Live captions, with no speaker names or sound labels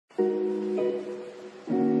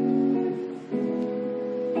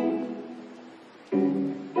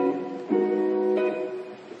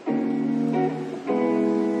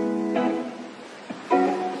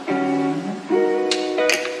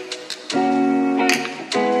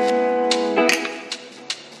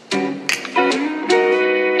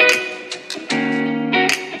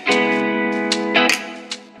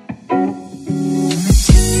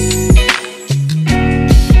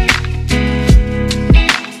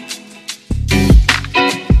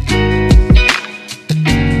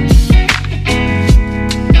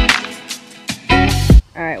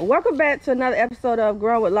Welcome back to another episode of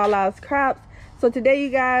Growing with Lalascrops. So today,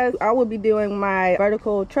 you guys, I will be doing my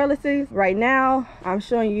vertical trellises. Right now, I'm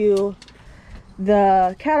showing you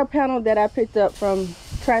the cattle panel that I picked up from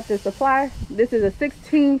Tractor Supply. This is a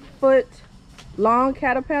 16-foot long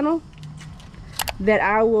cattle panel that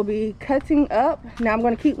I will be cutting up. Now I'm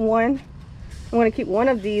going to keep one. I'm going to keep one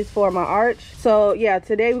of these for my arch. So yeah,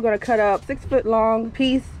 today we're going to cut up 6-foot long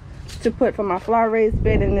piece to put for my flower raised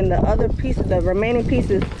bed, and then the other pieces, the remaining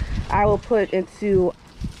pieces, I will put into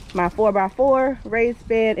my 4x4 raised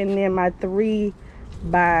bed, and then my 3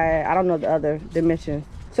 by, I don't know the other dimensions.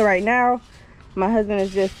 So right now my husband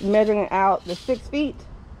is just measuring out the 6 feet,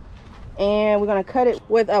 and we're going to cut it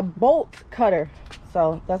with a bolt cutter.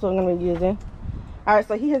 So that's what I'm going to be using. All right,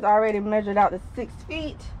 so he has already measured out the 6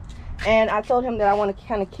 feet, and I told him that I want to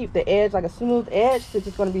kind of keep the edge like a smooth edge since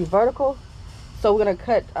it's going to be vertical. So we're going to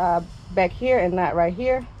cut back here and not right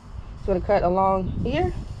here. So we're going to cut along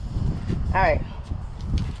here. All right,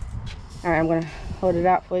 I'm going to hold it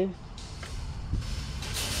out for you.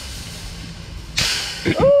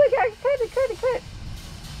 Oh, we got to cut it.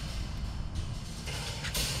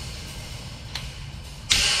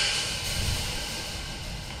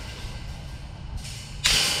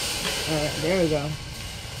 All right, there we go.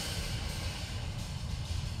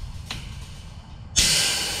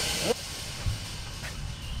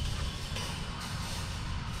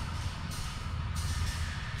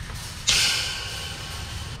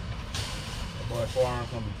 Boy, forearms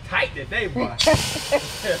gonna be tight today, boy. Ooh,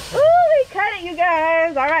 we cut it, you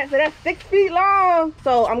guys. All right, so that's 6 feet long.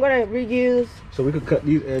 So I'm gonna reuse. So we could cut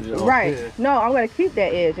these edges off. Right. Here. No, I'm gonna keep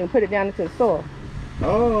that edge and put it down into the soil.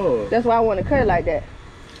 Oh. That's why I want to cut it like that.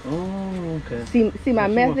 Oh, okay. See my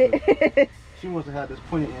method? She wants to have this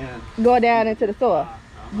pointed end. Go down into the soil.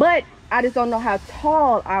 But I just don't know how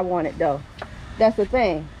tall I want it though. That's the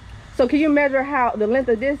thing. So can you measure how the length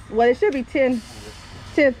of this? Well, it should be 10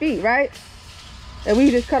 feet, right? And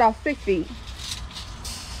we just cut off 6 feet.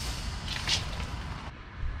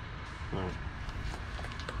 Right.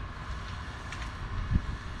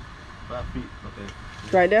 5 feet, okay.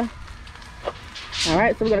 Right there. All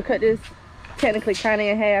right, so we're gonna cut this technically kind of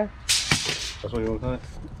in half. That's what you want to cut?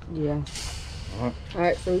 Yeah. All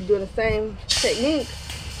right, so we're doing the same technique.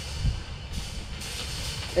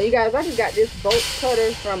 Now you guys, I just got this bolt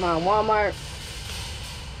cutter from Walmart.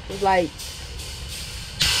 It's like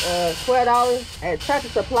 $12. At Tractor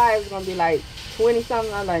Supply it's gonna be like 20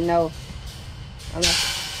 something. I'm like, no, I'm not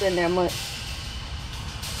spending that much.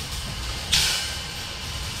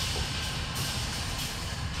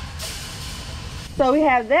 So we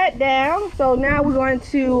have that down. So now we're going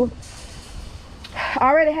to, I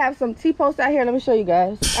already have some T-posts out here. Let me show you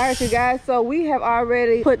guys. All right, you guys, so we have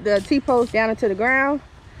already put the T-post down into the ground,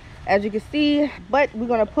 as you can see, but we're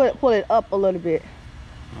gonna pull it up a little bit.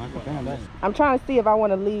 I'm trying to see if I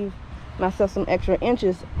want to leave myself some extra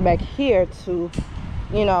inches back here to,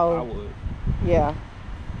 you know. I would. Yeah.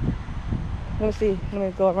 Let me see. Let me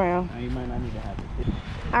go around. Now, you might not need to have it.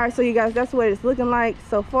 All right, so you guys, that's what it's looking like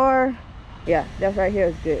so far. Yeah, that's right here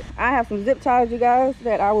is good. I have some zip ties, you guys,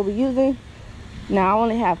 that I will be using. Now I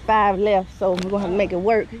only have 5 left, so we're gonna have to make it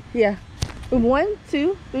work. Yeah. 1,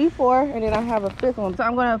 2, 3, 4, and then I have a 5th one. So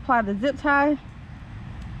I'm gonna apply the zip tie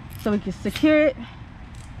so we can secure it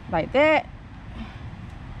like that,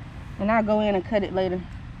 and I'll go in and cut it later.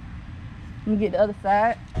 Let me get the other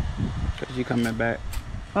side. Cause you coming back.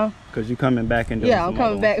 Huh? Cause you coming back and doing yeah, I'm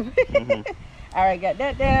coming back. All right, got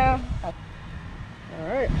that down. All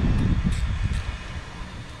right,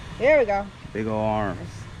 there we go. Big ol' arms.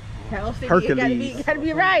 Hercules. Gotta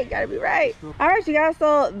be right. All right, you guys,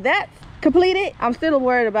 so that's completed. I'm still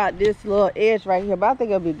worried about this little edge right here, but I think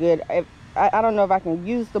it'll be good. I don't know if I can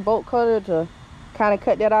use the bolt cutter to kind of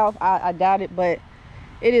cut that off. I doubt it, but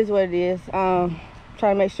it is what it is. Trying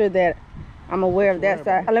to make sure that I'm aware of that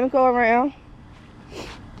side. Let me go around.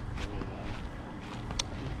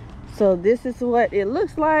 So this is what it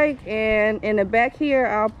looks like, and in the back here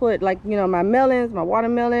I'll put, like, you know, my melons, my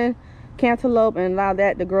watermelon, cantaloupe, and allow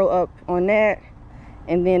that to grow up on that.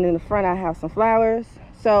 And then in the front I have some flowers.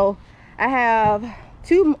 So I have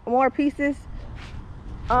 2 more pieces.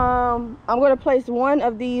 I'm going to place one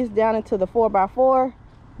of these down into the 4x4,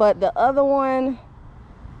 but the other one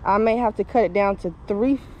I may have to cut it down to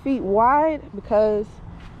 3 feet wide because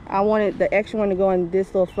I wanted the extra one to go in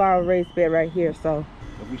this little flower raised bed right here. So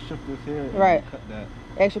if we shift this here, right, cut that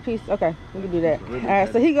extra piece. Okay, we can do that. All right,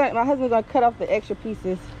 so my husband's gonna cut off the extra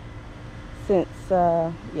pieces since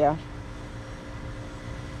yeah.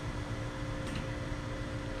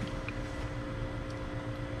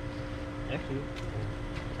 Actually,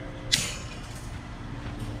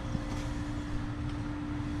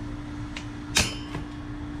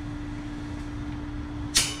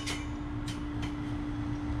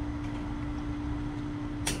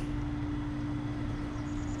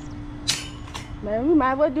 Man, we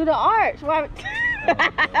might as well do the arch. Why?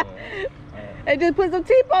 And just put some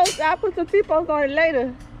T-posts. I'll put some T-posts on it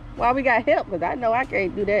later while we got help, because I know I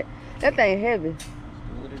can't do that. That thing heavy. Let's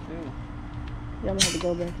do what it do. Y'all gonna have to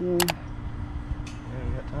go back in. Yeah,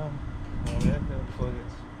 we got time.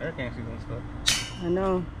 Hurricane season stuff. I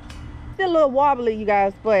know. Still a little wobbly, you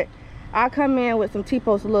guys, but I'll come in with some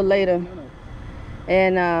T-posts a little later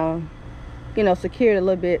and you know, secure it a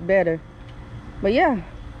little bit better. But yeah,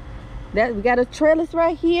 that we got a trellis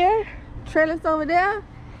right here, trellis over there.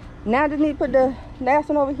 Now just need to put the last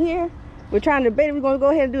one over here. We're trying to debate, we're gonna go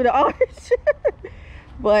ahead and do the arch.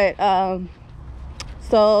 But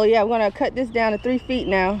so yeah, we're gonna cut this down to 3 feet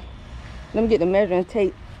now. Let me get the measuring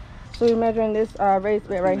tape. So we're measuring this raised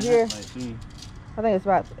bed right here. I think it's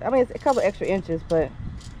about, I mean, it's a couple extra inches, but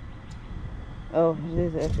oh, it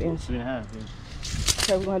is an extra inch. 3.5. Yeah.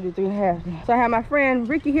 So we're gonna do 3.5. So I have my friend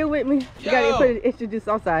Ricky here with me. You gotta introduce,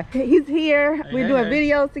 I'm sorry. He's here. Hey, we're doing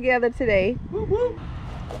videos together today. Woo woo.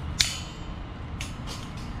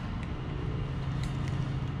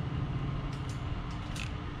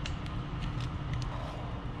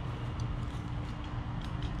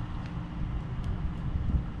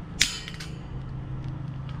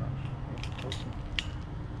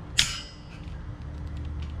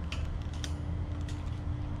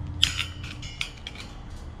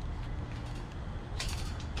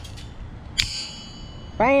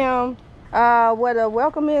 Bam. Where the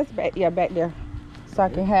welcome is, back there. So I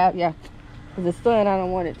can have, because the sun, I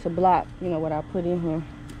don't want it to block, you know, what I put in here.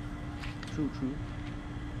 True.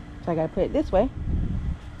 So I gotta put it this way.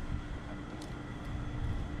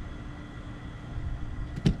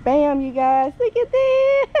 Bam, you guys, look at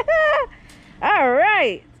that. All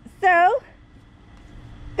right, so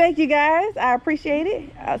thank you guys, I appreciate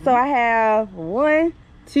it. So I have 1,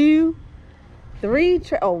 2, 3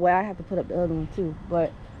 oh well, I have to put up the other one too,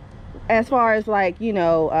 but as far as, like, you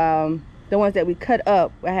know, the ones that we cut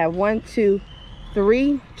up, I have 1, 2,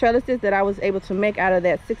 3 trellises that I was able to make out of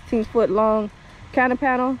that 16-foot long counter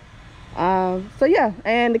panel. So yeah,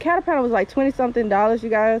 and the counter panel was like $20-something, you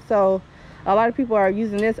guys. So a lot of people are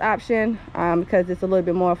using this option because it's a little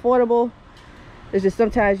bit more affordable. It's just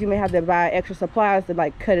sometimes you may have to buy extra supplies to,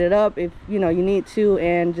 like, cut it up if, you know, you need to,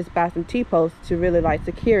 and just buy some T-posts to really, like,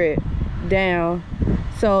 secure it down.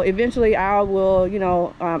 So eventually I will, you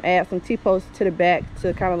know, add some T-posts to the back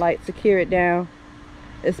to kind of, like, secure it down,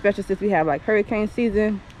 especially since we have, like, hurricane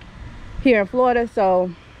season here in Florida.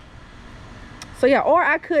 So yeah, or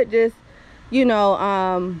I could just, you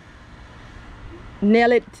know,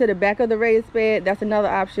 nail it to the back of the raised bed. That's another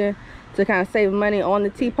option to kind of save money on the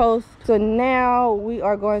T-post. So now we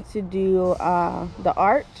are going to do the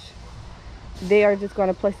arch. They are just going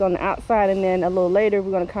to place it on the outside, and then a little later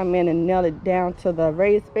we're going to come in and nail it down to the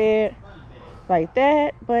raised bed like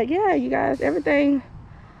that. But yeah, you guys, everything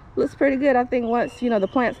looks pretty good. I think once, you know, the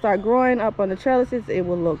plants start growing up on the trellises, it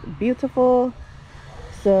will look beautiful.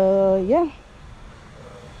 So yeah,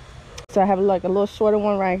 so I have like a little shorter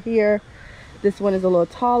one right here. This one is a little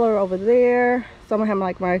taller over there. So I'm gonna have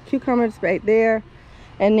like my cucumbers right there,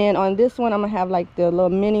 and then on this one I'm gonna have like the little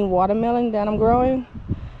mini watermelon that I'm growing.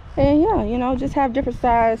 And yeah, you know, just have different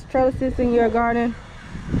size trellises in your garden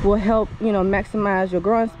will help, you know, maximize your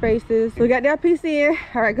growing spaces. So we got that piece in.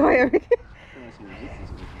 All right, go ahead, Ricky.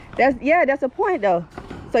 That's a point though.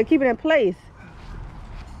 So keep it in place.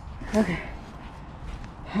 Okay.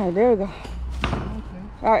 All right, there we go. Okay.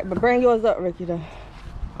 All right, but bring yours up, Ricky, though.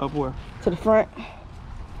 Up where? To the front.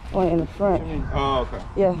 One in the front. Oh, okay.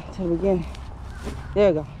 Yeah, to the beginning. There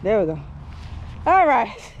we go. There we go. All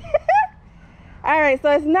right. All right, so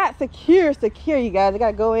it's not secure, you guys. I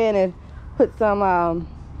gotta go in and put some,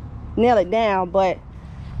 nail it down. But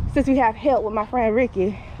since we have help with my friend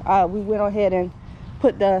Ricky, we went ahead and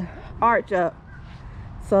put the arch up.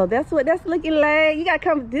 So that's what that's looking like. You gotta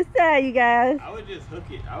come this side, you guys. I would just hook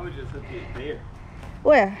it. There.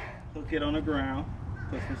 Where? Hook it on the ground.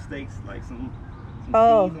 Put some stakes, like some seeds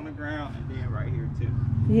on the ground, and then right here too.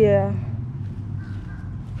 Yeah.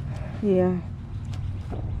 Yeah.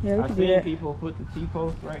 Yeah, we I've can do seen that. people put the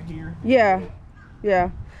T-post right here. Yeah. Yeah.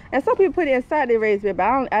 And some people put it inside their raised bed,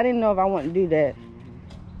 but I didn't know if I want to do that.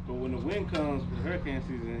 But when the wind comes for hurricane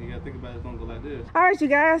season, you gotta think about it's gonna go like this. All right, you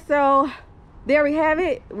guys, so there we have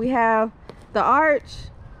it. We have the arch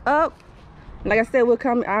up. Like I said,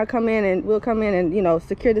 I'll come in and, you know,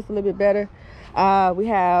 secure this a little bit better. We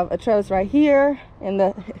have a trellis right here, and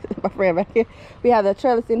my friend right here. We have the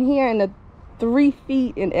trellis in here, and the 3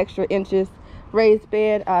 feet and extra inches raised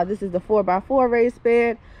bed. This is the 4x4 raised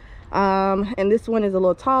bed, and this one is a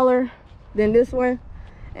little taller than this one.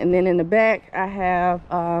 And then in the back I have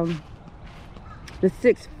the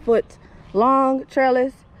 6-foot long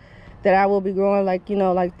trellis that I will be growing, like, you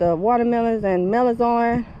know, like the watermelons and melons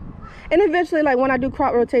on. And eventually, like when I do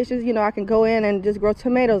crop rotations, you know, I can go in and just grow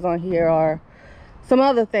tomatoes on here or some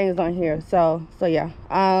other things on here. So yeah.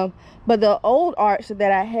 But the old arch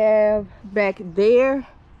that I have back there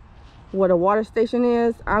where the water station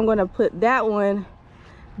is, I'm gonna put that one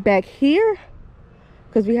back here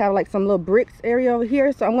because we have like some little bricks area over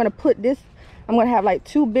here. So I'm gonna put this, I'm gonna have like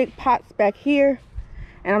 2 big pots back here,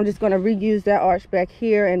 and I'm just gonna reuse that arch back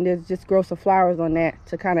here and just grow some flowers on that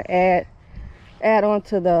to kind of add on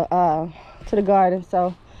to the garden.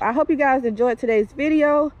 So I hope you guys enjoyed today's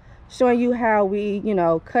video showing you how we, you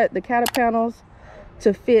know, cut the cattle panels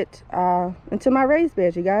to fit into my raised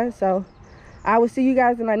beds, you guys. So I will see you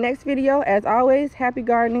guys in my next video. As always, happy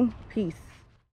gardening. Peace.